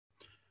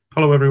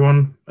Hello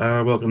everyone,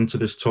 welcome to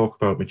this talk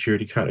about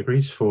maturity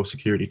categories for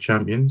security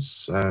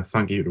champions.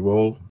 Thank you to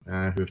all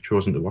who have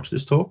chosen to watch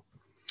this talk.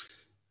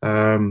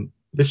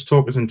 This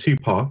talk is in two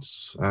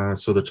parts.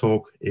 So the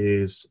talk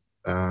is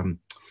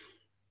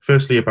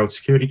firstly about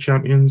security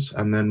champions,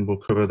 and then we'll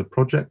cover the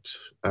project,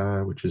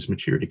 which is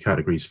maturity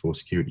categories for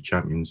security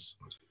champions.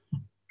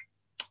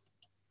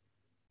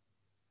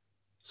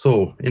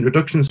 So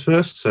introductions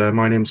first.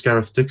 My name's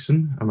Gareth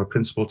Dixon. I'm a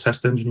principal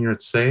test engineer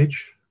at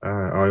Sage.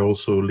 I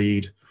also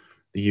lead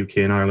the UK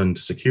and Ireland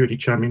security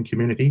champion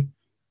community,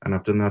 and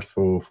I've done that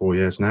for 4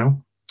 years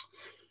now.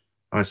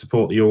 I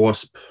support the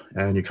OWASP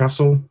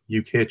Newcastle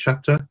UK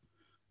chapter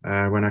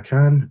when I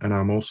can, and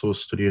I'm also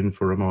studying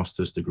for a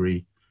master's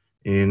degree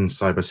in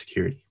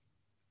cybersecurity.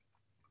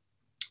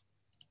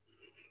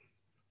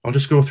 I'll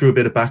just go through a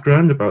bit of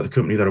background about the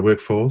company that I work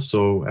for.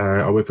 So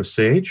I work for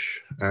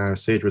Sage.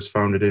 Sage was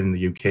founded in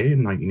the UK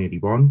in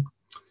 1981,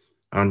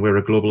 and we're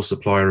a global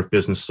supplier of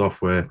business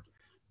software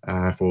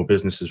for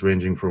businesses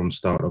ranging from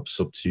startups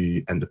up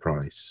to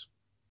enterprise.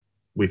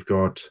 We've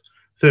got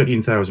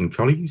 13,000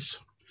 colleagues,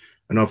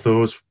 and of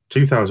those,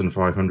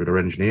 2,500 are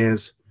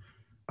engineers.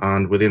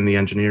 And within the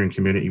engineering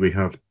community, we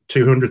have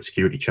 200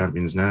 security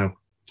champions now,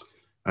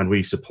 and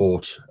we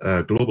support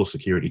a global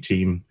security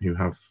team who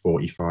have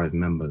 45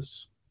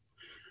 members.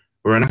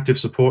 We're an active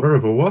supporter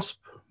of OWASP,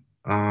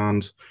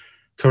 and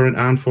current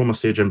and former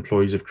Sage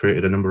employees have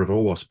created a number of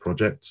OWASP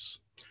projects.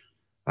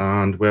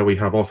 And where we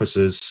have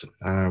offices,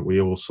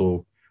 we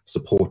also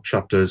support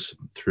chapters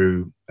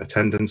through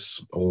attendance,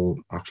 or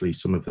actually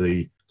some of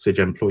the Sage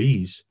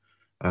employees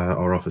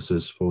are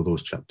officers for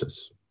those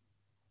chapters.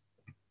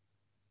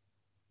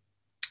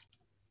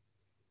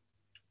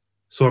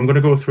 So I'm going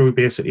to go through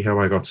basically how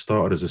I got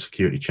started as a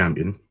security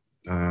champion,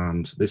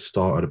 and this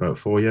started about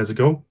 4 years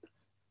ago.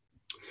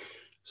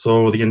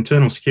 So the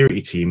internal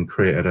security team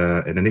created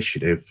an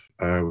initiative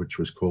which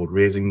was called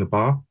Raising the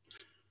Bar.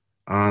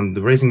 And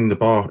the Raising the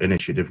Bar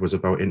initiative was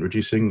about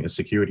introducing a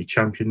security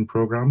champion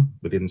program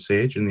within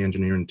Sage in the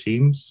engineering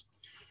teams.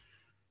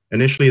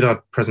 Initially,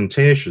 that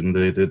presentation,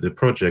 the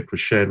project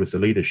was shared with the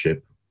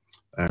leadership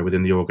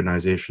within the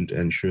organization to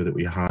ensure that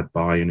we had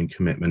buy-in and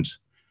commitment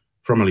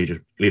from a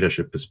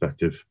leadership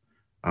perspective,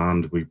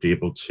 and we'd be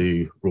able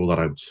to roll that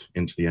out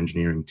into the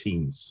engineering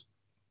teams.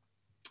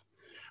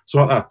 So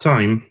at that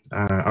time,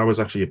 I was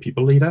actually a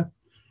people leader.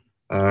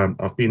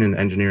 I've been in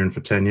engineering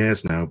for 10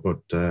 years now, but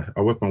I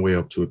worked my way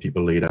up to a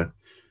people leader.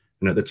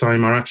 And at the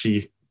time, I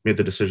actually made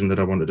the decision that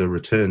I wanted to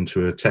return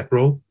to a tech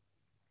role.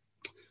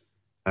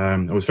 I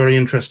was very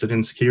interested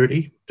in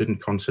security,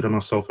 didn't consider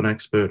myself an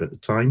expert at the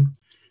time,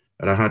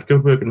 and I had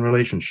good working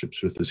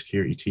relationships with the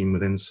security team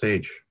within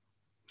Sage.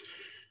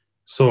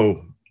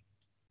 So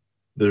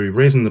the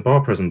Raising the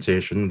Bar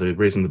presentation, the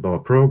Raising the Bar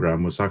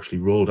program, was actually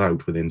rolled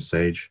out within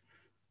Sage.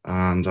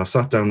 And I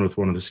sat down with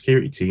one of the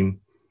security team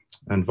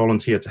and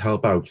volunteered to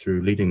help out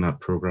through leading that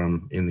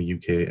program in the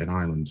UK and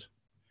Ireland.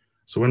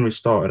 So when we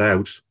started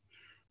out,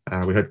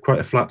 we had quite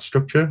a flat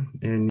structure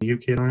in the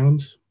UK and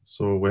Ireland.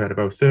 So we had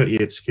about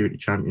 38 security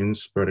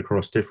champions spread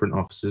across different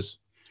offices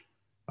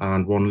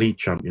and one lead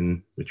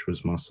champion, which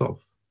was myself.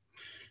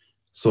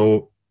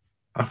 So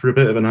after a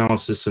bit of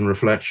analysis and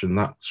reflection,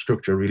 that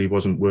structure really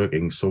wasn't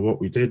working. So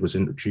what we did was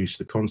introduce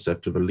the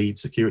concept of a lead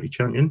security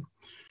champion,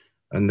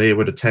 and they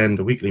would attend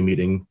a weekly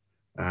meeting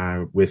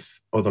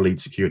with other lead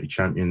security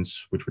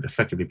champions, which would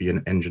effectively be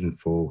an engine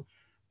for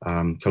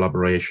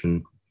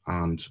collaboration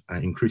and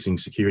increasing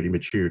security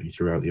maturity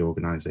throughout the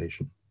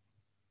organization.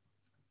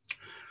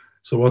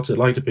 So what's it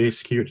like to be a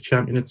security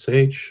champion at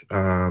Sage?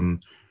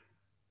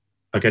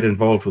 I get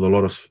involved with a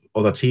lot of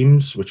other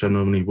teams, which I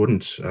normally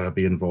wouldn't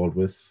be involved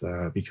with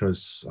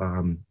because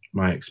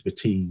my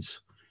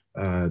expertise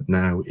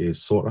now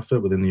is sought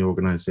after within the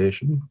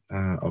organization.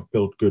 I've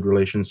built good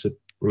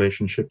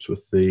relationships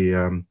with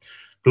the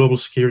global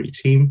security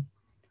team,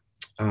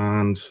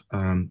 and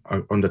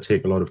I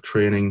undertake a lot of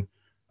training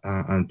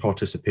and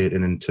participate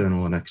in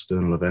internal and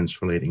external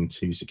events relating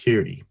to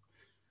security.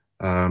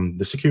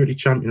 The security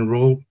champion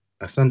role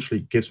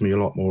essentially gives me a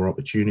lot more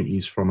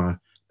opportunities from a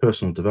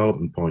personal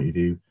development point of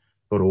view,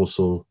 but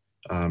also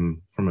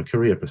from a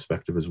career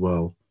perspective as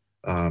well,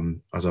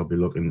 as I'll be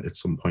looking at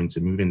some point to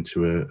move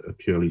into a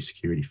purely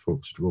security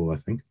focused role, I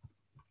think.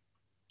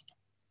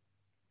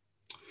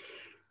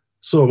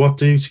 So what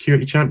do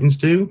security champions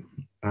do?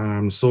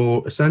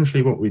 So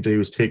essentially what we do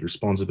is take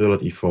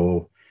responsibility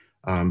for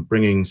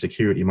bringing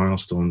security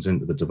milestones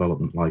into the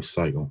development life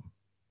cycle.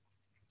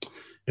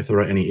 If there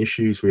are any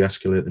issues, we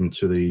escalate them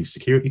to the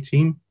security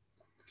team.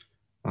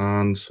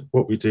 And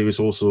what we do is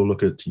also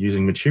look at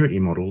using maturity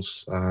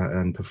models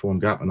and perform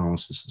gap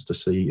analysis to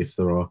see if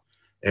there are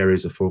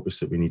areas of focus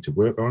that we need to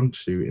work on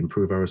to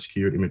improve our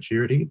security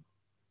maturity.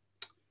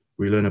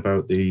 We learn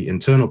about the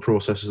internal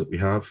processes that we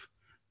have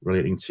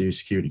relating to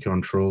security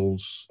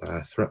controls,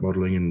 threat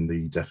modeling, and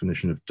the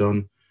definition of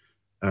done,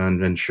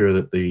 and ensure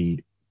that the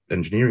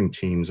engineering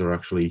teams are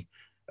actually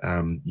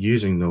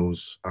using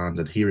those and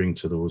adhering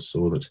to those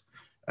so that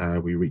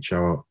we reach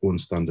our own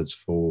standards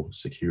for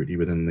security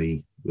within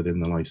the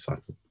life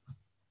cycle.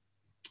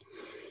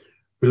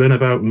 We learn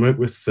about and work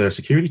with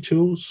security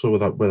tools, so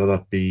whether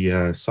that be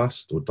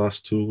SAST or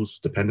DAST tools,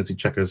 dependency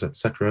checkers,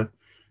 etc.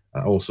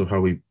 Also how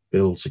we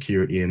build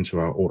security into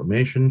our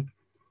automation.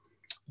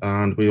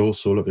 And we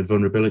also look at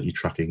vulnerability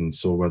tracking,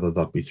 so whether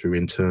that be through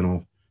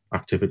internal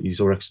activities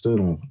or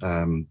external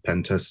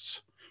pen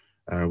tests,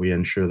 we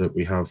ensure that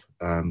we have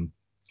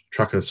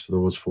trackers for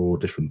those for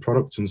different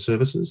products and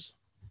services.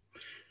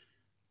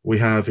 We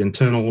have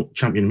internal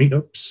champion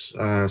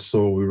meetups,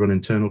 so we run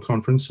internal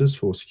conferences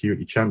for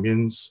security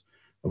champions.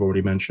 I've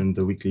already mentioned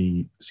the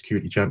weekly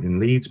security champion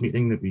leads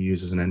meeting that we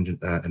use as an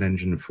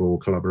engine for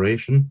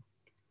collaboration.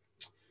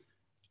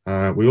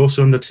 We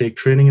also undertake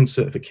training and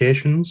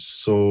certifications.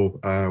 So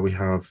we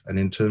have an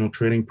internal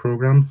training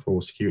program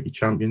for security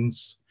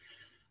champions.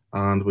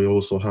 And we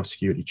also have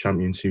security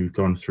champions who've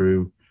gone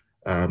through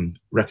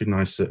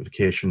recognized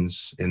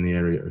certifications in the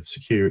area of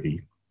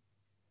security.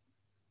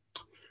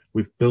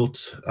 We've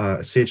built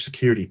a Sage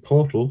Security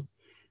portal,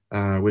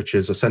 which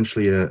is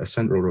essentially a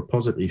central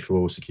repository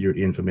for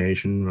security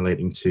information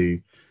relating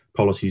to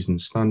policies and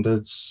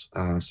standards,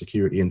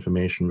 security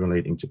information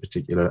relating to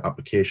particular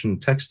application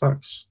tech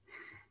stacks,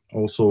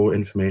 also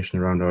information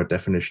around our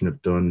definition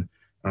of done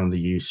and the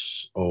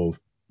use of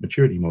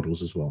maturity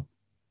models as well.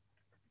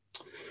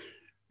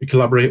 We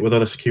collaborate with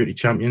other security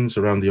champions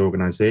around the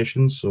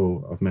organization.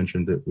 So I've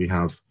mentioned that we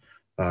have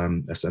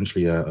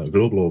essentially a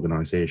global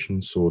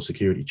organization, so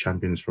security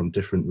champions from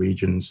different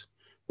regions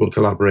will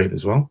collaborate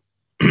as well.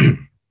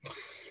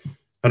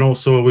 And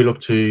also we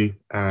look to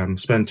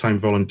spend time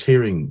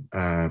volunteering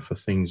for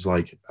things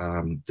like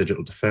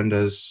digital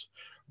defenders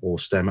or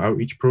STEM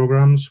outreach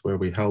programs, where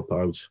we help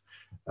out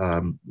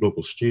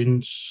local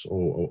students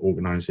or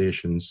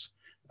organizations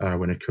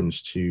when it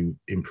comes to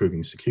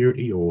improving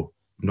security or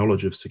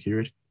knowledge of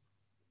security.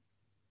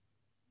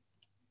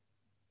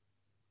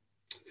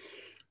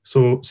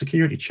 So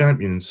security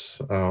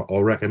champions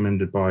are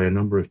recommended by a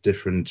number of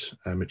different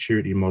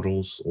maturity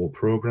models or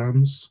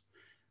programs.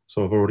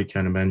 So I've already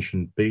kind of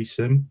mentioned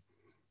BSIM.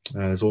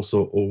 There's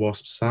also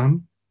OWASP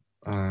SAM,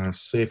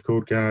 Safe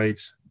Code Guide,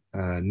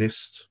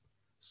 NIST,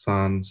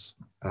 SANS,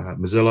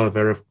 Mozilla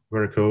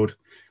Veracode,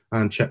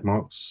 and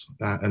Checkmarks.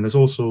 And there's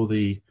also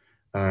the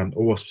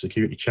OWASP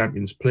Security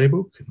Champions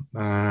Playbook,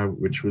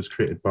 which was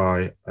created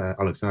by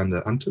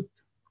Alexander Antuk.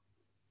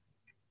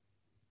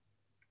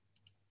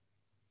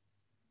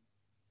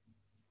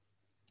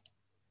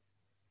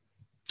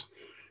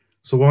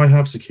 So why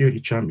have security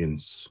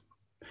champions?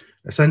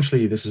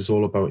 Essentially, this is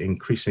all about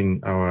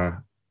increasing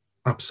our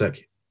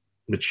AppSec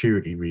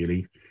maturity,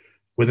 really.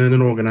 Within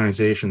an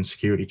organization,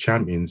 security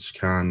champions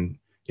can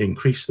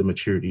increase the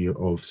maturity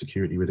of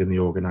security within the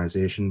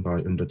organization by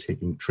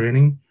undertaking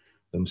training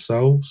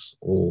themselves,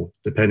 or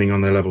depending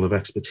on their level of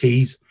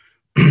expertise,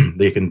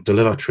 they can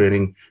deliver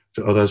training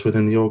to others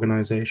within the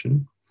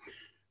organization.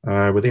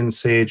 Within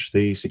Sage,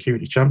 the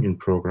Security Champion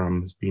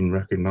Program has been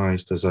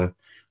recognized as a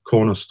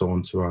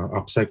cornerstone to our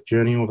AppSec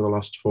journey over the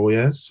last 4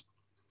 years.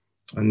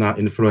 And that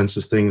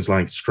influences things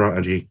like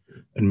strategy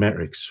and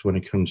metrics when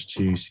it comes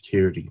to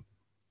security.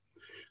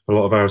 A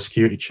lot of our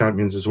security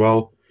champions as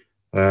well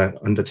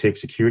undertake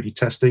security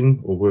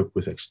testing or work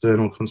with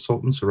external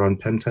consultants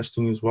around pen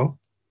testing as well.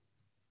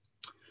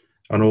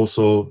 And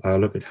also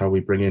look at how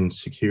we bring in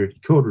security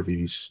code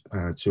reviews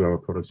to our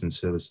products and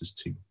services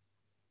too.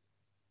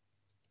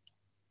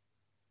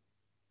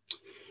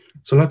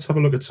 So let's have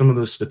a look at some of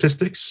the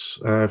statistics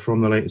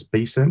from the latest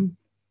BSIM.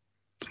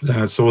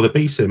 So the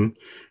BSIM,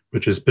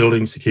 which is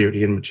Building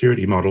Security and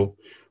Maturity Model,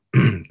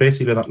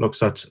 basically that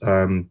looks at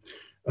a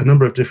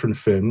number of different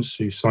firms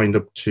who signed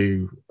up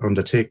to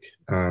undertake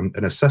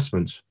an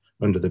assessment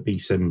under the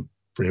BSIM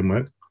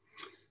framework.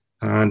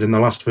 And in the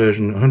last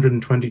version,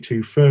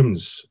 122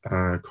 firms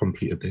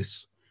completed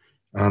this.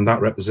 And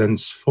that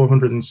represents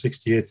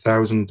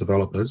 468,000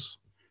 developers,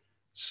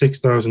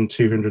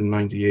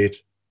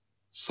 6,298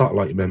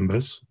 satellite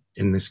members,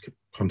 in this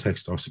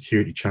context are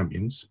security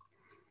champions,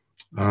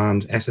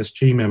 and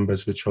SSG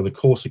members, which are the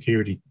core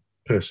security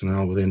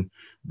personnel within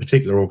a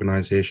particular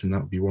organization.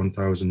 That would be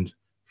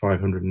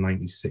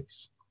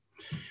 1,596.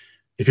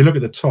 If you look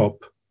at the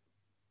top,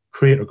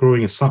 create or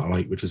growing a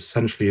satellite, which is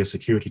essentially a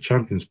security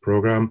champions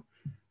program,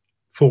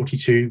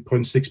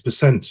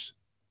 42.6%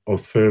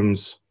 of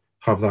firms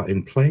have that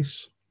in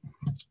place.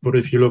 But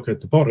if you look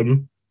at the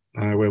bottom,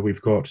 where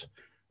we've got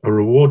a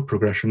reward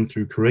progression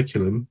through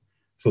curriculum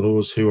for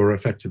those who are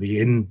effectively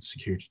in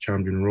security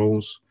champion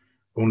roles,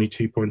 only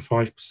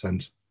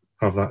 2.5%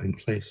 have that in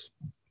place.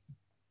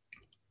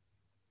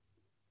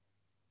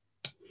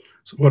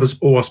 So what does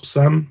OWASP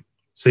SAM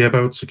say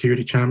about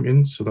security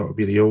champions? So that would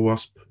be the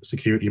OWASP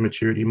Security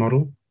Maturity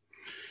Model.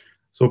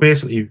 So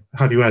basically,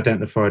 have you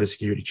identified a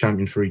security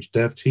champion for each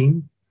dev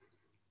team?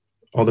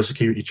 Are the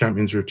security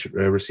champions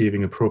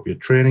receiving appropriate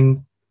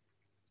training?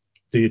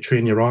 Do you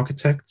train your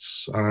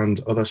architects and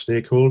other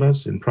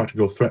stakeholders in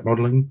practical threat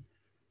modeling?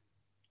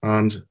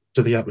 And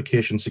do the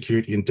application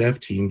security and dev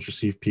teams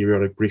receive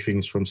periodic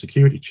briefings from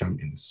security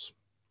champions?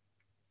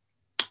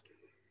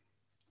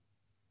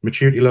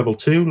 Maturity level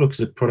 2 looks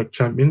at product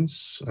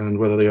champions and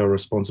whether they are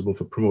responsible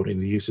for promoting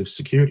the use of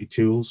security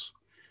tools.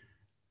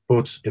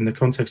 But in the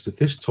context of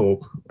this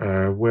talk,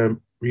 we're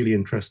really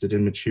interested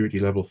in maturity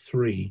level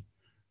 3,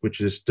 which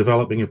is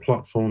developing a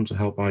platform to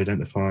help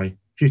identify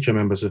future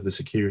members of the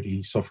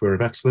security software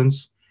of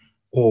excellence,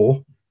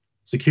 or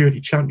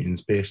security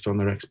champions based on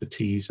their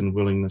expertise and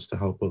willingness to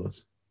help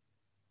others.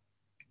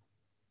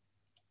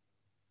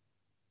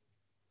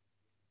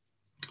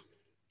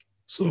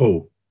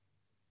 So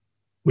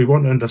we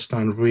want to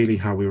understand really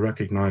how we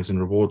recognize and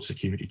reward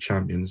security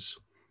champions.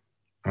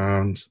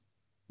 And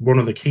one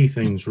of the key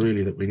things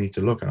really that we need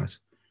to look at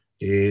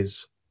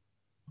is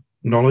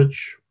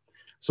knowledge.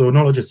 So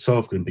knowledge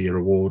itself can be a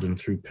reward, and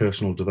through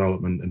personal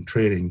development and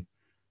training,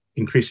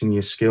 increasing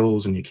your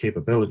skills and your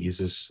capabilities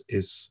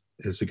is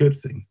a good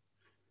thing.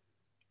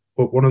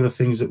 But one of the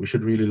things that we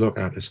should really look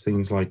at is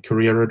things like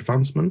career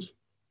advancement,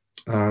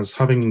 as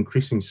having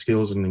increasing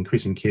skills and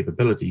increasing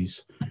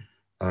capabilities.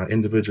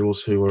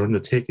 Individuals who are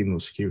undertaking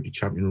those security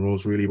champion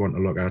roles really want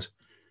to look at,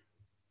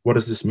 what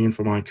does this mean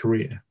for my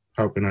career?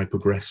 How can I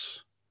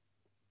progress?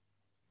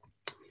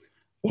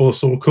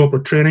 Also,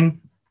 corporate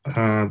training,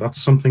 that's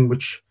something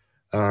which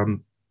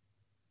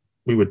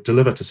we would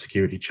deliver to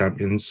security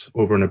champions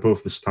over and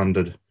above the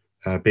standard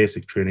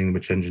basic training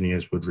which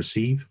engineers would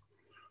receive.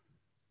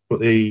 But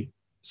the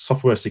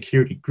software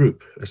security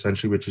group,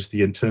 essentially, which is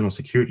the internal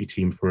security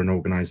team for an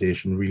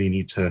organization, really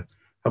need to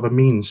have a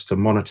means to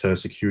monitor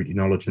security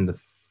knowledge in the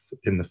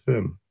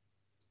firm.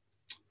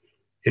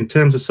 In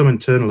terms of some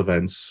internal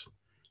events,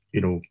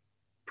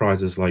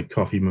 prizes like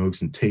coffee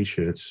mugs and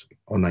t-shirts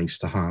are nice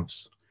to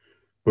haves,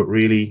 but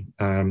really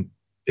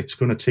it's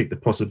going to take the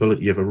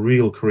possibility of a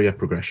real career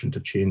progression to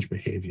change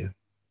behavior.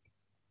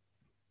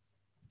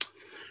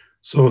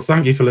 So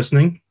thank you for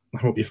listening. I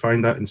hope you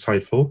find that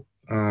insightful.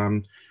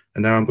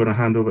 And now I'm going to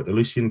hand over to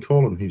Lucian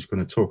Corlan, who's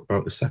going to talk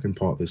about the second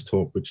part of this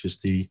talk, which is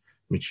the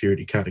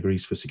Maturity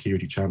Categories for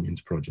Security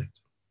Champions project.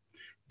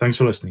 Thanks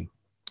for listening.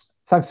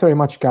 Thanks very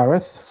much,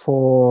 Gareth,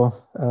 for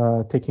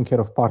taking care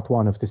of part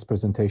one of this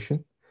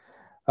presentation.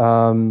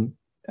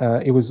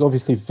 It was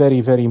obviously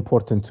very, very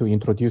important to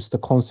introduce the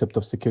concept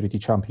of security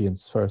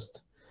champions first,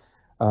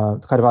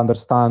 to kind of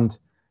understand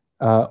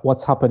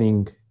what's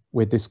happening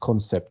with this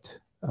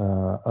concept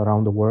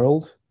around the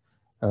world.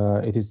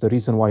 It is the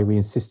reason why we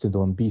insisted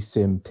on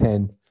BSIM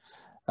 10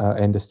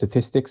 and the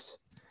statistics.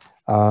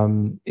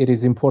 It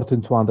is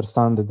important to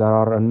understand that there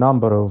are a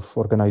number of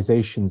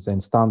organizations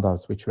and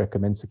standards which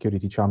recommend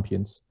security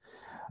champions.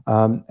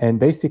 And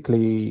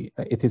basically,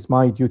 it is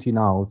my duty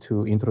now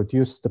to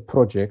introduce the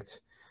project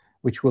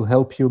which will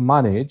help you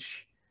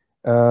manage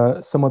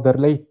some of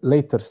the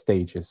later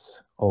stages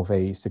of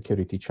a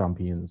security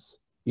champions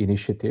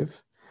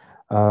initiative,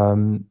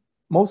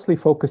 mostly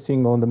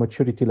focusing on the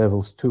maturity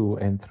levels 2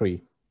 and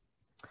 3.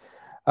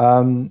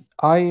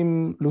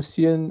 I'm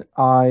Lucian.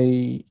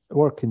 I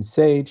work in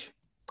Sage.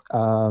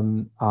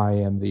 I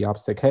am the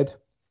AppSec head,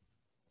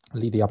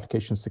 lead the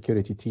application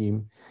security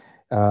team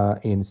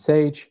in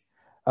Sage.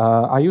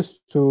 I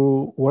used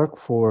to work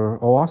for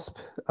OWASP,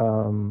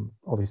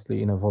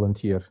 obviously in a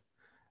volunteer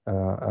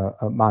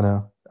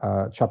manner,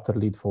 chapter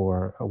lead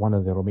for one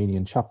of the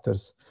Romanian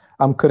chapters.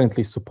 I'm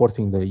currently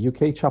supporting the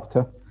UK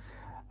chapter.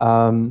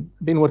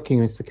 Been working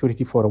in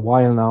security for a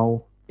while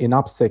now, in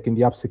AppSec, in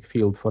the AppSec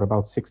field for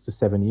about 6 to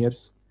 7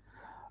 years.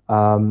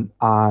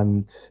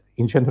 And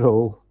in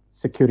general,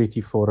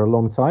 security for a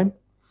long time.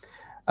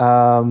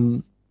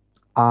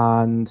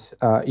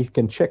 You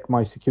can check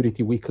my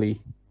security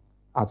weekly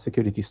at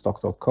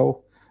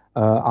securitystock.co.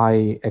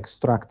 I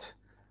extract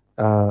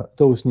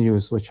those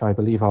news which I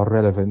believe are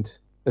relevant,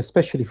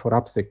 especially for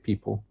AppSec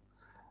people.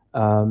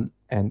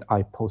 And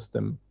I post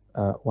them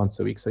once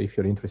a week. So if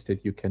you're interested,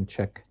 you can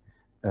check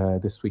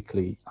this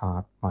weekly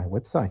at my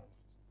website.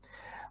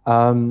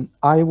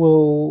 I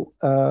will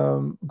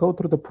go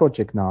through the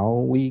project now.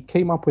 We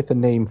came up with a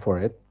name for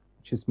it,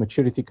 which is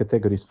Maturity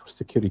Categories for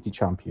Security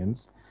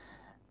Champions.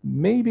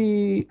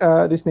 Maybe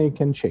this name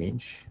can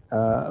change,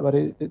 but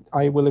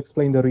I will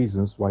explain the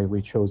reasons why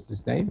we chose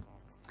this name.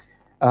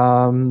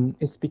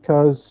 It's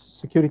because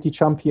security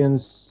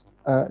champions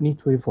need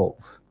to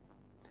evolve,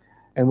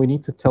 and we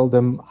need to tell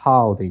them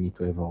how they need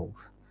to evolve,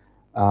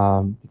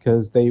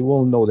 because they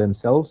will know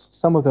themselves.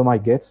 Some of them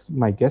might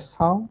guess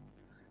how,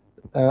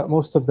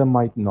 most of them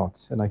might not.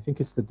 And I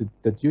think it's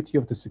the duty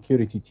of the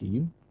security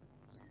team,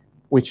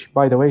 which,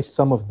 by the way,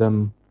 some of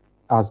them,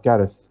 as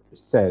Gareth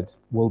said,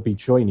 will be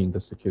joining the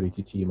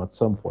security team at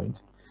some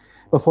point.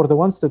 But for the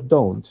ones that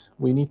don't,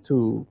 we need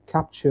to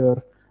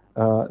capture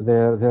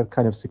their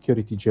kind of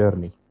security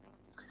journey.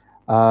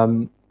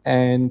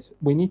 And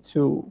we need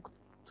to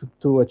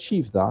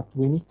achieve that,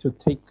 we need to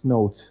take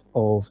note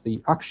of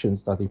the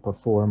actions that they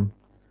perform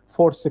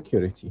for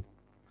security.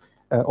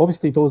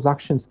 Obviously, those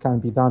actions can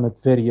be done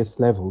at various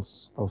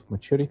levels of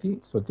maturity.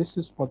 So this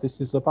is what this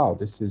is about.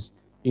 This is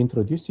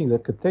introducing the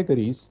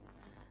categories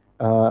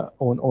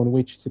on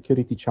which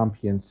security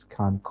champions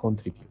can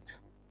contribute.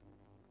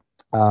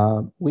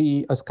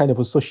 We as kind of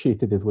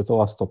associated it with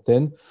OWASP Top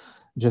 10.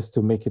 just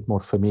to make it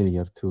more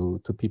familiar to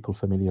people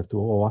familiar to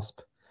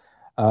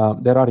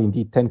OWASP. There are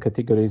indeed 10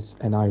 categories,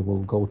 and I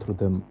will go through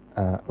them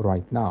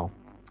right now.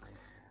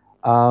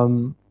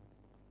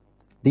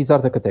 These are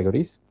the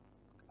categories.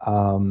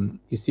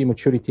 You see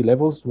maturity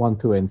levels 1,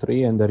 2, and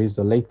 3, and there is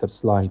a later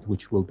slide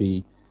which will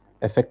be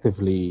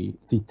effectively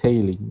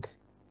detailing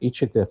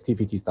each of the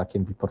activities that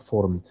can be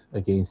performed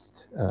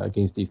against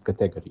these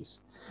categories.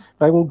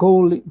 I will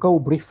go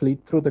briefly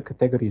through the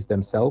categories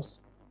themselves.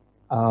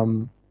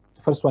 The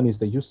first one is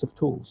the use of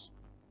tools.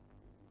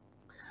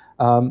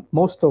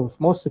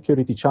 Most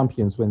security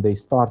champions, when they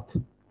start,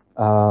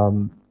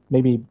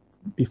 maybe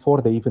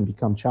before they even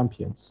become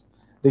champions,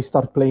 they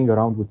start playing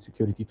around with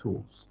security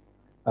tools.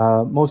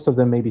 Most of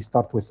them maybe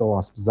start with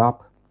OWASP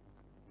ZAP,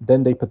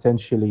 then they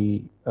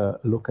potentially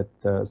look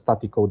at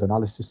static code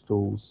analysis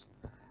tools.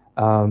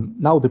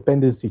 Now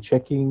dependency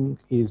checking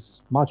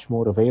is much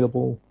more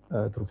available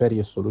through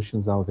various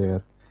solutions out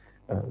there,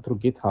 through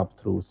GitHub,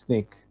 through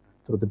Snyk,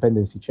 through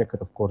dependency checker,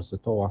 of course,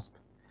 at OWASP.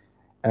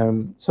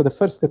 So the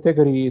first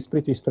category is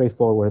pretty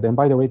straightforward. And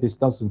by the way, this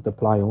doesn't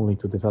apply only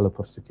to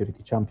developer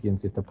security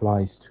champions. It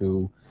applies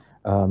to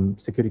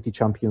security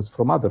champions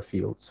from other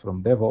fields,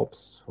 from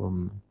DevOps,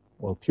 from,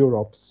 well,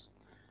 PureOps,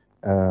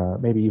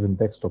 maybe even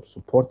desktop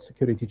support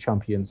security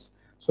champions.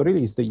 So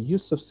really it's the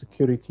use of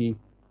security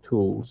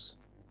tools.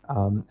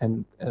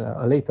 And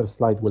a later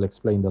slide will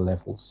explain the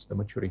levels, the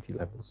maturity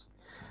levels.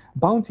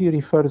 Bounty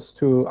refers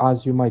to,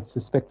 as you might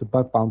suspect, to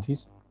bug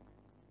bounties.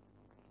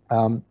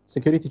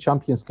 Security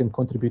champions can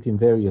contribute in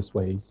various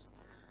ways.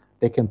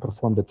 They can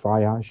perform the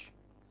triage.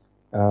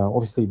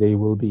 Obviously, they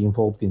will be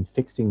involved in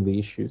fixing the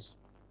issues.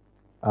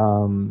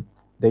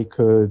 They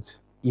could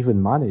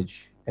even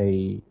manage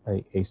a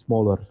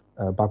smaller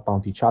bug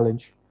bounty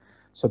challenge.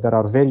 So there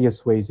are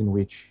various ways in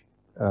which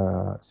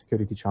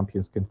security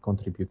champions can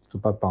contribute to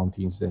bug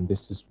bounties, and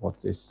this is what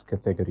this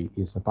category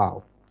is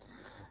about.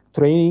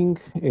 Training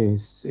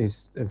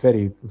is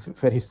very,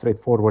 very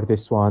straightforward,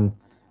 this one.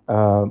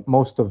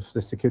 Most of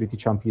the security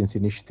champions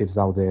initiatives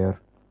out there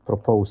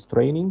propose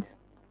training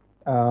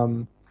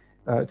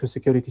to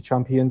security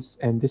champions,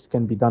 and this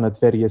can be done at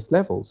various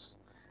levels.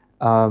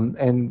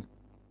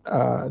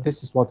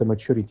 This is what the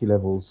maturity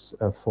levels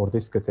for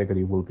this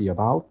category will be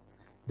about.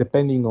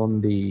 Depending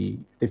on the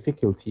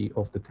difficulty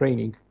of the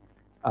training,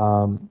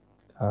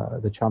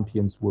 the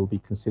champions will be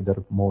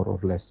considered more or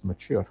less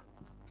mature.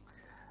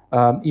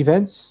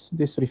 Events,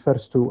 this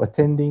refers to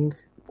attending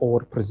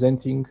or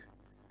presenting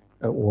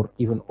or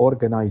even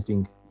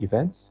organizing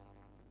events.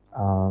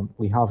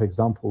 We have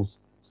examples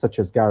such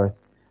as Gareth,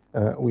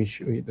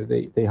 which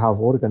they have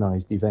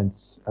organized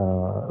events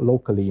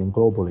locally and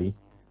globally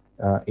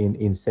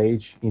in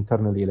Sage,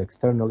 internally and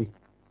externally.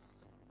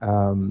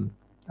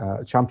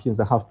 Champions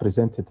that have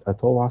presented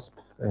at OWASP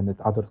and at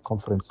other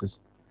conferences.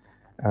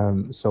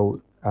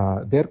 So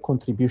their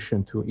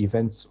contribution to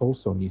events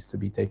also needs to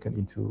be taken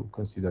into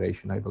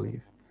consideration, I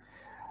believe.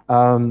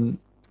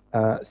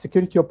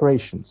 Security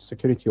operations,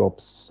 security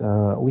ops.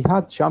 We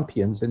had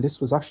champions, and this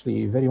was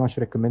actually very much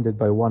recommended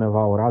by one of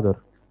our other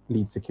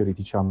lead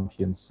security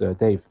champions,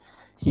 Dave.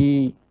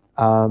 He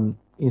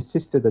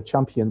insisted that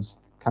champions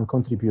can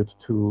contribute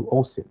to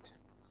OSINT.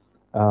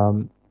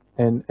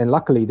 And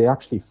luckily, they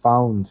actually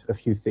found a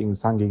few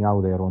things hanging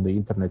out there on the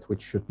internet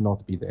which should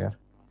not be there.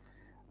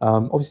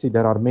 Obviously,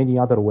 there are many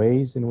other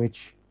ways in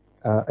which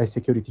a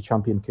security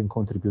champion can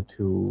contribute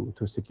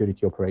to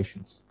security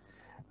operations.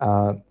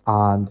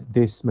 And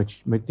this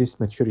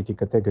maturity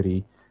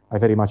category, I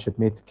very much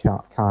admit,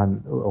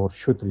 can or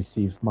should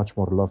receive much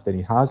more love than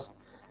it has.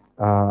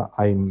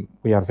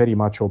 We are very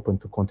much open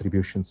to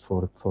contributions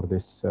for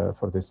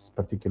this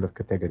particular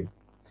category.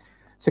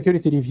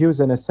 Security reviews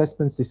and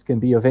assessments, this can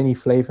be of any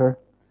flavor.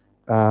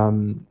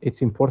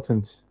 It's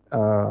important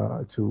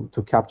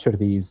to capture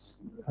these,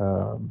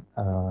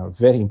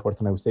 very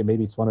important, I would say,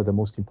 maybe it's one of the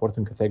most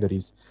important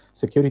categories.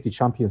 Security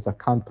champions that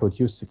can't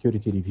produce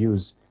security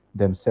reviews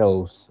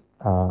themselves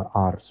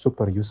are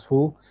super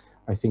useful,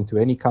 I think, to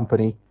any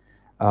company.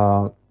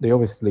 They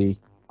obviously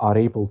are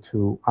able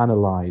to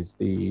analyze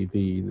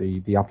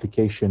the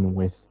application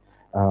with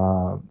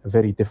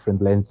very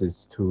different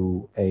lenses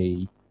to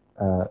a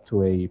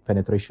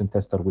penetration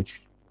tester,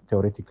 which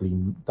theoretically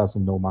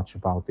doesn't know much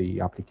about the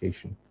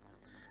application,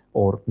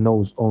 or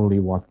knows only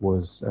what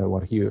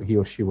he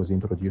or she was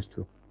introduced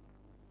to.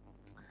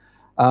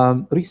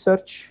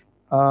 Research,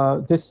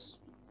 this,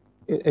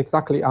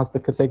 exactly as the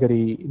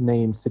category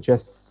name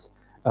suggests,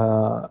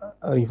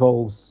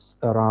 revolves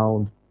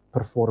around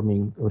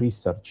performing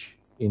research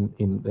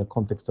in the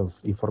context of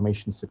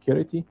information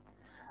security.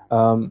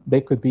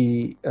 They could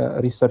be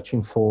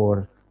researching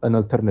for an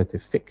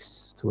alternative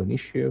fix to an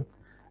issue.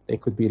 They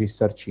could be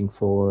researching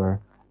for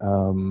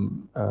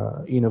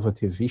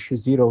innovative issue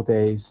 0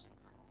 days,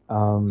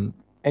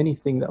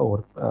 anything,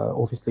 or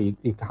obviously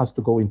it has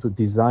to go into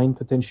design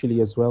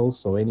potentially as well.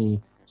 So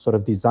any sort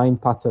of design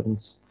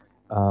patterns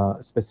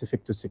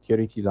specific to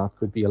security that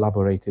could be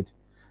elaborated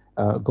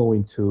go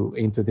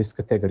into this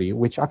category,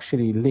 which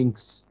actually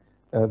links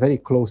very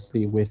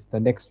closely with the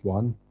next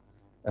one,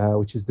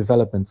 which is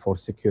development for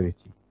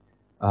security.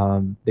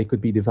 They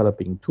could be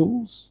developing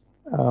tools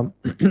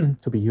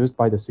to be used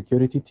by the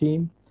security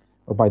team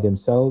or by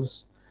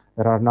themselves.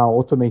 There are now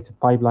automated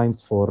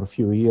pipelines for a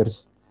few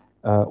years,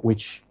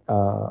 which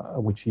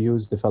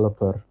use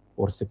developer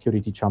or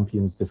security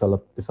champions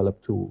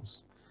develop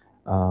tools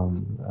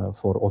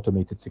for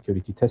automated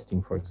security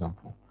testing, for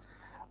example.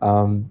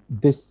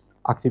 This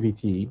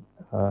activity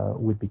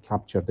would be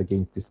captured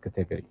against this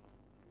category.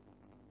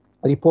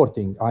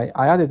 Reporting,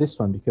 I added this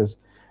one because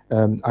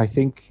I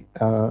think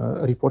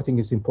reporting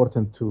is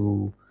important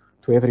to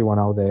everyone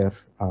out there.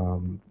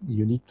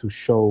 You need to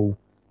show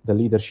the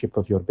leadership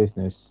of your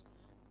business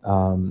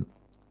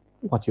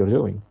what you're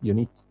doing. You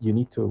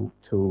need to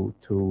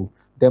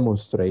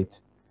demonstrate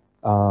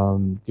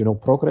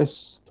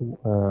progress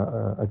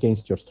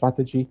against your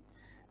strategy.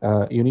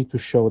 You need to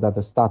show that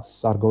the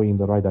stats are going in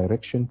the right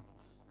direction.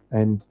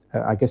 And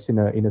I guess in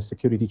a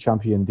security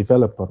champion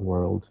developer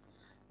world,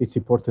 it's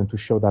important to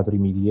show that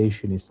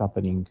remediation is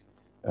happening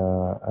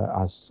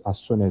as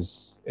soon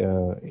as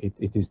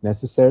it is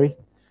necessary.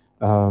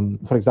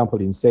 For example,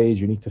 in Sage,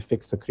 you need to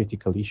fix a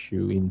critical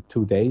issue in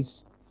 2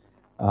 days.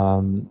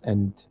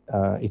 And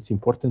it's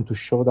important to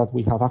show that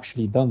we have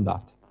actually done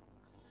that.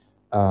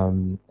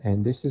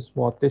 And this is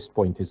what this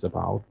point is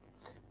about.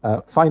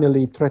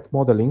 Finally, threat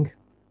modeling.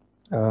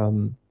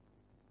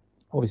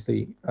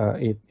 Obviously,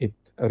 it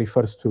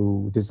refers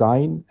to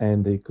design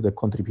and the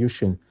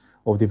contribution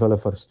of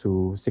developers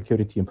to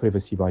security and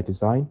privacy by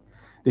design.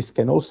 This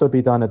can also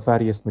be done at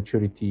various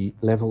maturity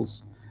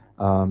levels.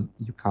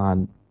 You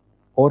can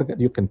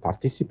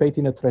participate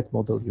in a threat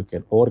model. You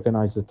can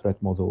organize a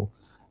threat model.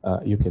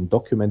 You can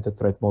document a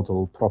threat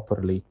model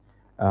properly.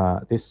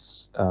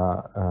 This,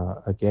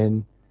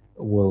 again,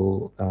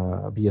 will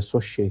be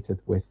associated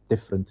with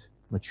different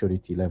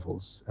maturity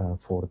levels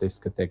for this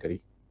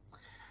category.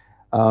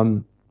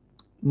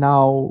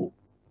 Now,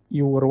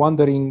 you were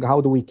wondering,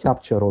 how do we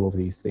capture all of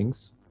these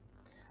things?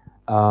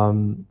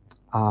 And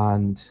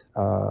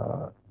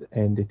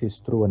it is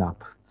through an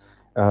app.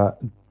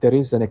 There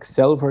is an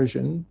Excel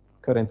version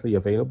currently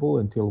available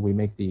until we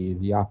make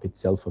the app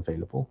itself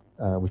available,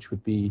 which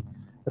would be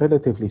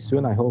relatively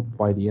soon. I hope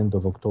by the end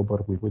of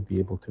October we would be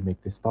able to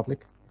make this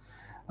public.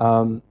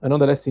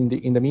 Nonetheless, in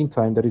the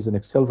meantime, there is an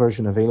Excel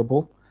version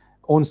available.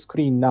 On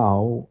screen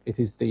now, it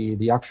is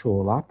the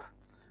actual app,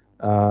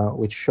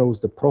 which shows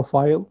the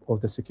profile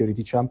of the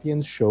security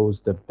champions,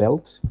 shows the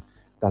belt,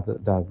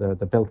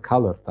 the belt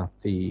color that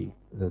the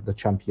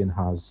champion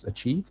has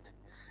achieved.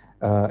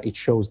 It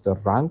shows the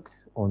rank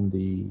on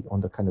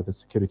the kind of the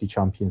security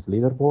champions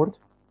leaderboard.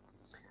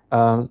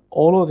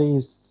 All of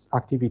these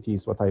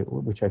activities,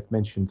 which I've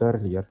mentioned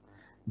earlier,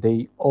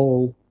 they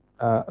all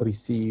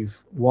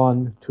receive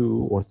 1,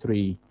 2, or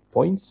 3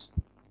 points.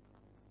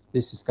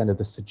 This is kind of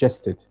the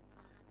suggested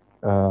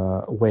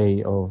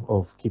way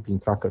of keeping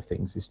track of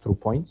things, is through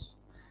points.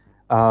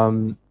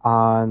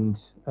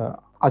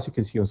 As you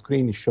can see on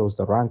screen, it shows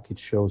the rank, it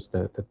shows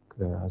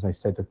as I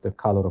said, the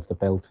color of the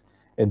belt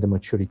and the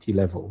maturity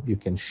level. You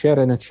can share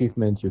an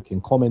achievement, you can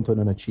comment on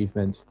an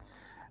achievement,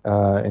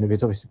 and you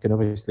can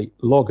obviously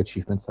log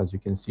achievements, as you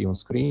can see on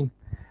screen.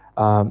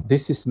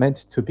 This is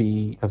meant to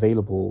be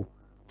available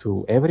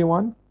to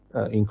everyone,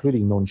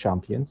 including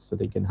non-champions, so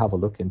they can have a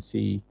look and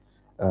see,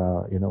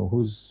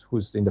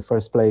 who's in the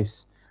first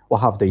place, what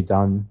have they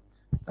done.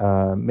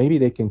 Maybe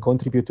they can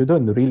contribute. You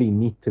don't really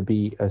need to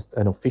be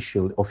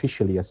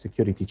officially a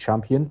security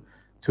champion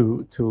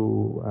to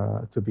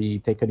be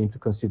taken into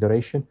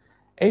consideration.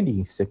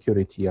 Any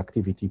security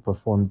activity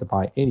performed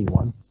by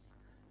anyone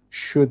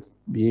should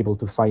be able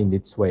to find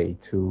its way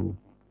to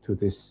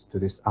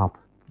this app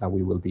that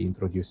we will be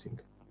introducing.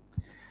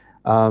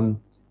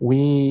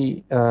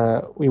 We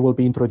will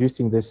be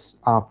introducing this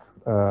app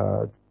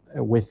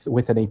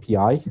with an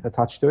API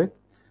attached to it.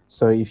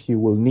 So if you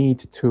will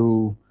need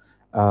to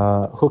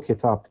hook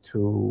it up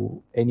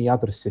to any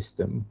other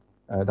system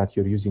that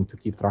you're using to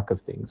keep track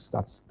of things,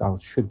 that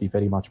should be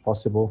very much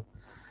possible.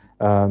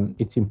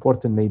 It's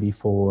important maybe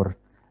for,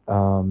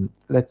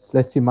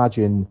 let's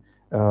imagine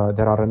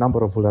there are a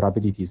number of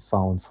vulnerabilities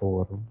found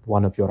for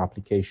one of your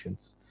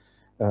applications.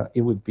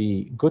 It would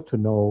be good to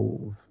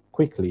know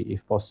quickly,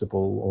 if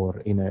possible, or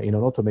in an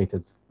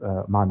automated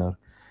manner,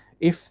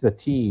 if the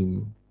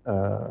team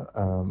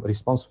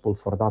responsible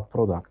for that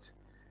product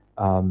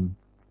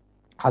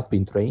has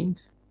been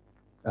trained,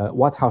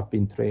 what have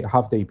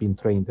they been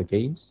trained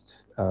against,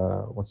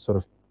 what sort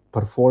of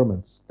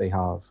performance they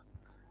have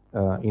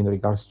in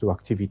regards to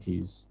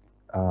activities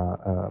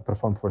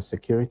performed for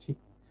security.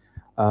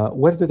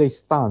 Where do they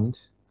stand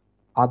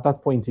at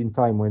that point in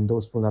time when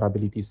those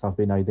vulnerabilities have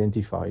been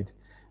identified?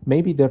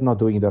 Maybe they're not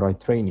doing the right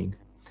training.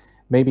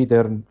 Maybe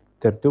they're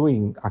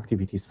doing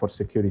activities for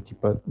security,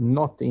 but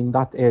not in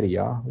that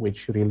area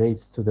which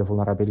relates to the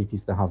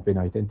vulnerabilities that have been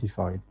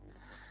identified.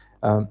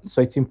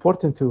 So it's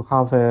important to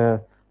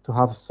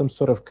have some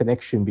sort of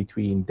connection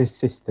between this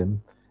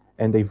system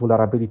and a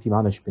vulnerability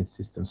management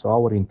system. So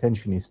our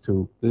intention is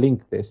to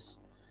link this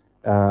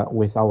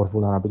with our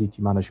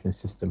vulnerability management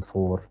system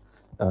for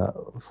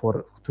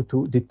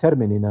to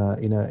determine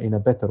in a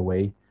better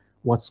way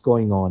what's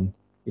going on,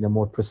 in a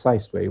more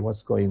precise way,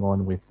 what's going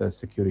on with the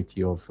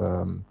security of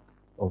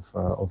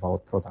our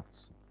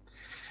products.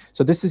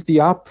 So this is the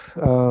app.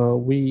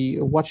 We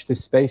watch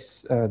this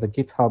space. The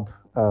GitHub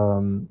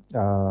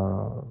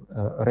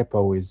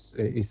repo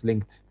is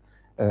linked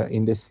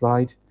in this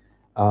slide.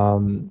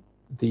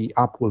 The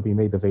app will be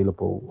made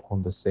available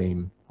on the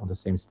same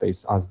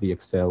space as the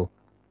Excel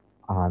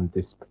and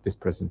this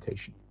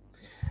presentation.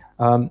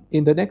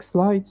 In the next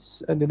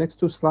slides, and the next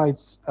two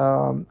slides,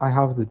 I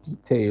have the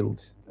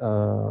detailed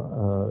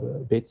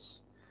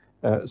bits.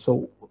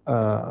 So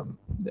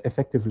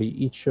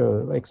effectively,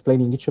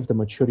 explaining each of the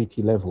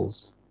maturity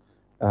levels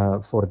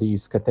for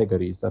these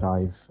categories that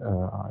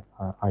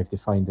I've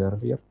defined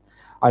earlier.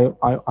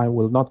 I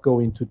will not go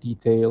into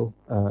detail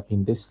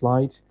in this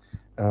slide.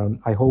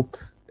 I hope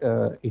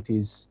it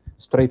is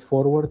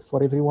straightforward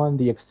for everyone.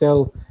 The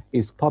Excel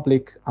is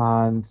public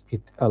and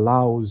it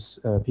allows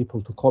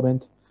people to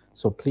comment.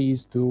 So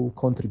please do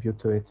contribute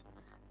to it,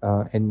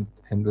 and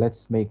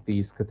let's make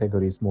these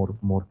categories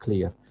more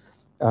clear.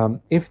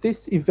 If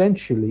this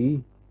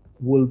eventually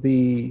will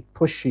be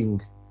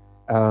pushing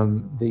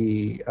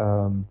the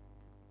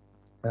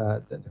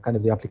kind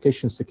of the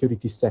application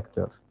security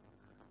sector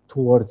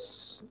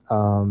towards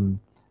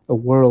a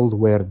world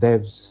where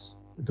devs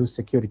do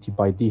security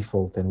by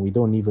default, and we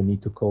don't even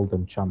need to call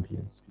them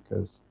champions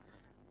because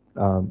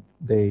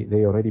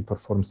they already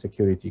perform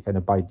security kind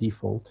of by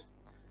default,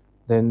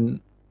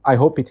 then I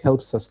hope it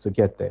helps us to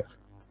get there.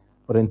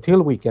 But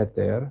until we get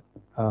there,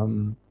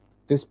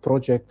 this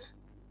project,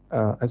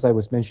 as I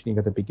was mentioning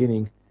at the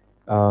beginning,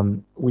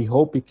 we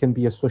hope it can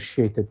be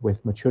associated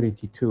with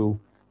maturity 2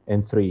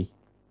 and 3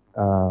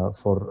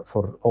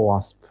 for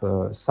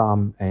OWASP,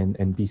 SAM,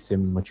 and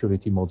BSIM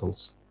maturity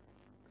models.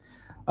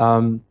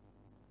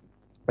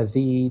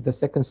 The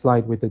second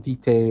slide with the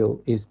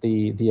detail is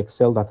the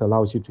Excel that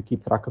allows you to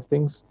keep track of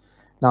things.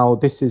 Now,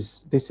 this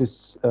is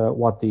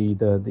what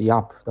the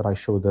app that I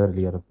showed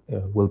earlier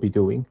will be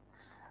doing.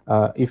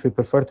 If you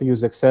prefer to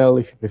use Excel,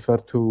 if you prefer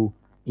to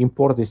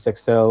import this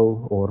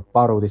Excel or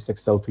borrow this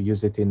Excel to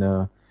use it in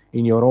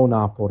your own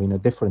app or in a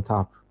different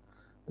app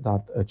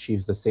that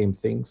achieves the same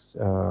things,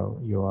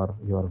 you are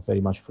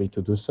very much free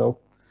to do so.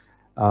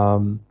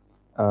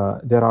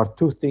 There are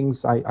two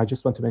things I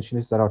just want to mention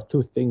is there are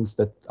two things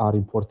that are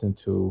important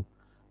to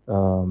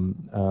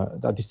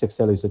that this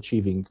Excel is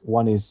achieving.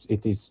 One is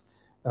it is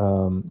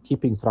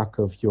keeping track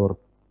of your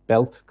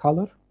belt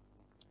color,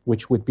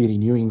 which would be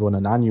renewing on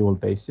an annual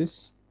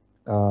basis.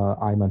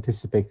 I'm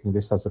anticipating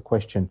this as a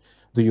question.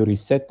 Do you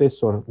reset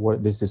this or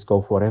does this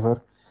go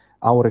forever?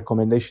 Our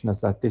recommendation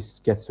is that this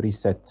gets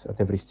reset at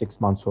every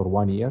 6 months or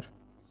 1 year,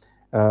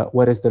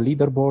 whereas the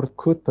leaderboard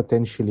could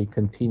potentially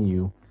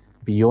continue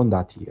beyond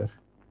that year.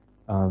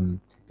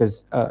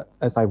 Because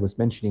as I was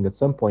mentioning at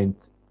some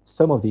point,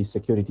 some of these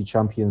security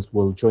champions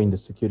will join the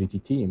security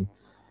team.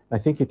 I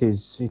think it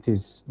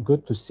is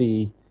good to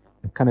see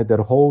kind of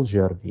their whole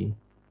journey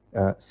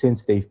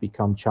since they've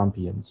become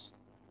champions,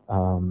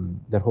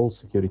 their whole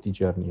security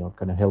journey of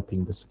kind of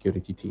helping the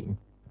security team.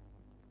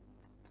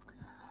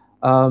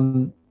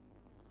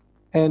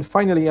 And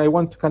finally, I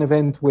want to kind of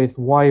end with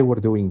why we're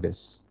doing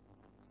this.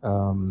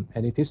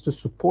 And it is to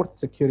support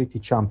security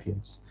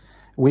champions.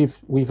 We've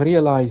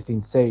realized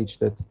in Sage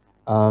that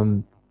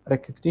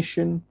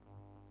recognition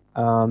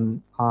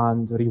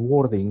and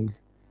rewarding,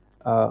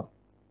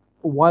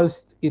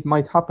 whilst it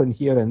might happen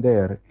here and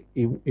there,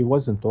 it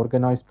wasn't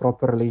organized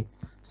properly.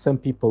 Some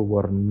people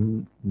were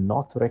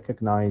not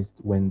recognized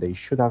when they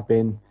should have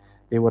been.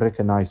 They were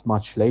recognized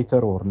much later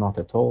or not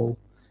at all.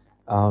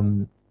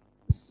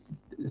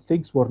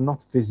 Things were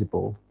not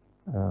visible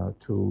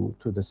to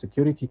the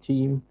security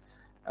team,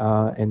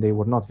 and they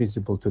were not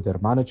visible to their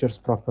managers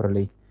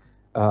properly.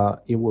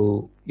 It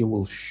will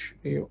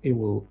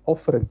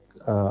offer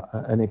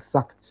an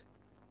exact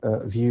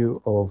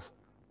view of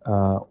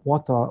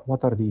what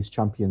are these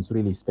champions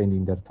really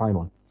spending their time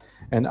on.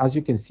 And as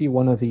you can see,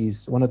 one of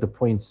the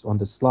points on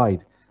the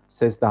slide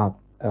says that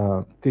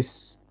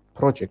this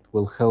project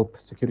will help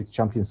security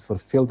champions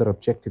fulfill their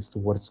objectives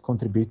towards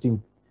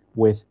contributing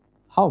with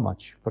how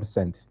much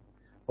 %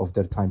 of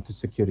their time to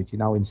security.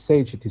 Now in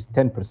Sage it is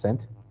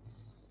 10%.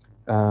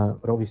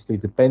 But obviously,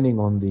 depending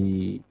on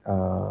the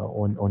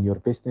on your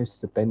business,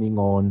 depending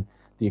on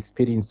the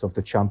experience of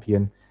the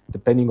champion,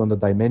 depending on the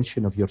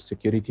dimension of your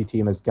security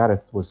team, as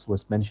Gareth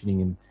was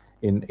mentioning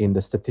in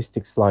the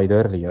statistics slide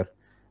earlier,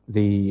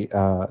 the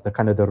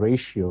kind of the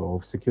ratio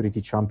of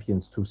security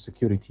champions to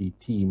security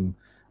team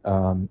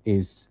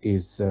is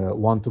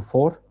 1 to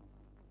 4.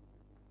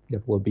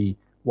 It will be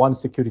 1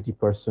 security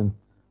person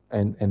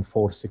and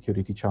 4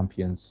 security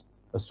champions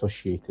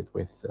associated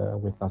with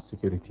that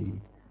security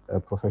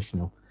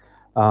professional.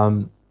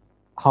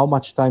 How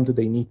much time do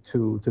they need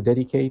to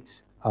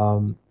dedicate?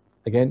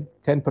 Again,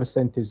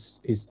 10%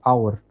 is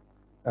our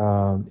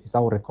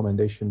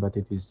recommendation, but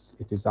it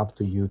is up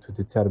to you to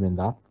determine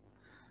that.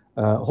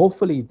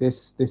 Hopefully,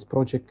 this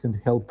project could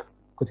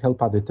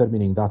help at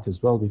determining that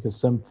as well, because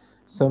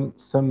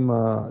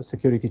some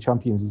security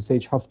champions in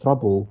Sage have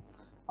trouble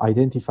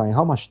identifying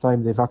how much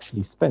time they've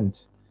actually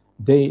spent.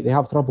 They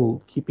have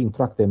trouble keeping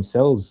track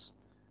themselves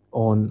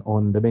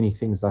on the many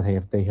things that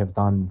they have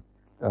done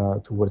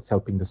towards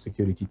helping the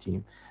security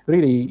team.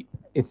 Really,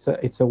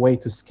 it's a way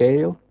to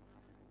scale,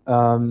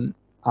 and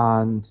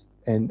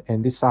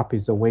this app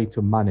is a way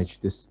to manage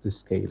this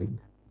scaling.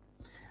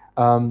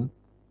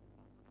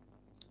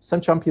 Some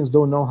champions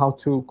don't know how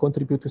to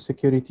contribute to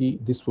security.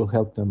 This will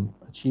help them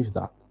achieve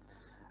that.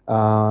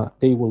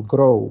 They will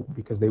grow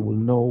because they will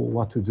know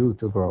what to do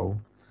to grow.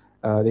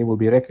 They will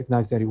be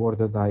recognized and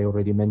rewarded. I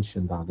already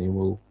mentioned that. They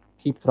will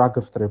keep track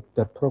of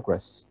their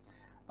progress.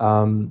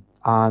 And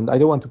I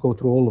don't want to go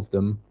through all of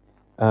them,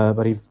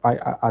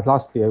 but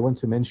lastly, I want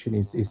to mention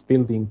is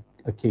building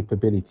a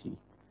capability.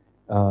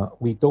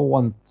 We don't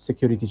want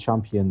security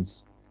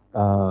champions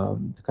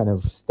to kind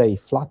of stay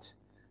flat.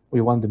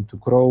 We want them to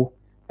grow,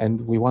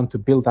 and we want to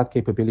build that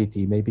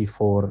capability. Maybe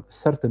for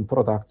certain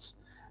products,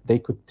 they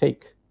could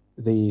take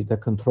the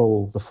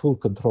full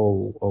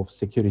control of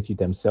security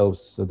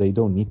themselves, so they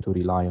don't need to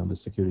rely on the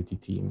security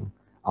team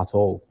at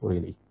all,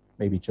 really.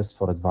 Maybe just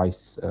for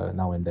advice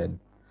now and then.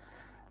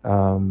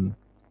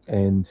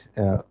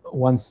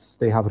 Once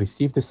they have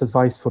received this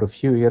advice for a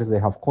few years, they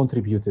have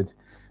contributed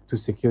to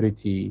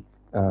security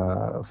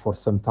for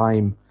some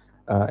time,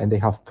 and they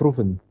have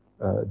proven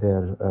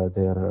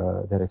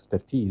their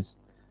expertise.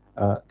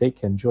 They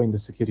can join the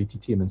security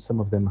team, and some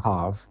of them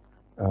have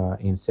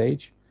in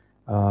Sage,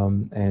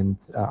 and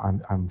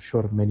I'm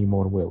sure many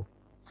more will.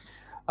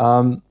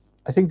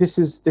 I think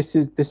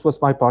this was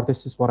my part.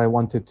 This is what I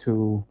wanted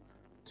to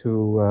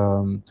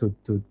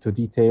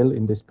detail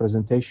in this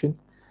presentation.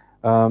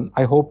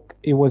 I hope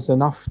it was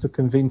enough to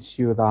convince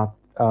you that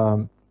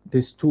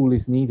this tool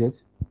is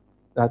needed,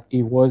 that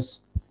it was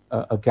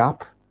a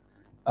gap.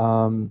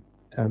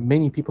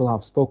 Many people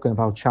have spoken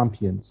about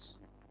champions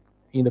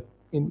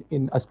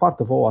as part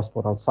of OWASP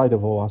or outside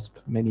of OWASP.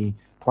 Many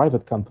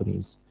private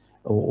companies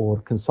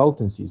or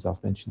consultancies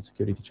have mentioned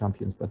security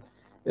champions, but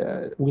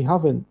I've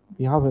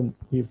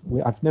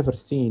never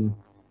seen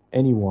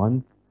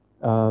anyone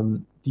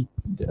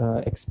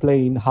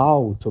explain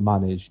how to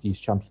manage these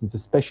champions,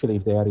 especially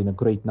if they are in a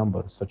great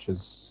number, such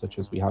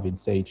as we have in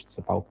Sage. It's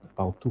about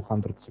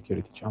 200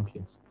 security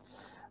champions.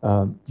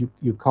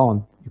 You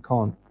can't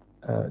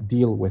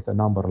deal with a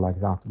number like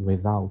that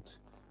without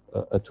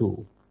a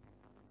tool.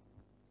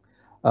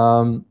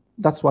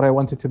 That's what I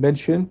wanted to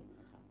mention.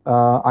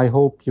 I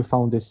hope you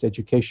found this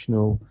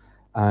educational,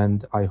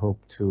 and I hope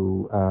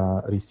to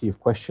receive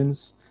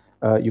questions.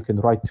 You can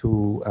write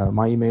to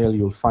my email.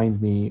 You'll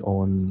find me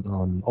on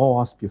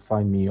OWASP. You'll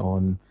find me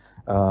on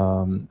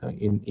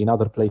in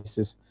other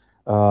places.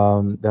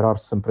 There are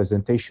some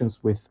presentations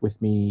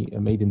with me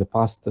made in the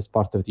past as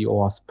part of the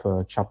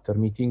OWASP chapter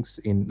meetings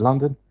in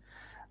London.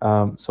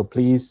 So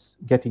please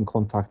get in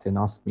contact and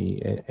ask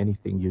me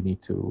anything you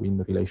need to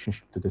in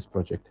relationship to this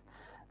project.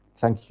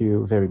 Thank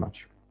you very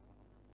much.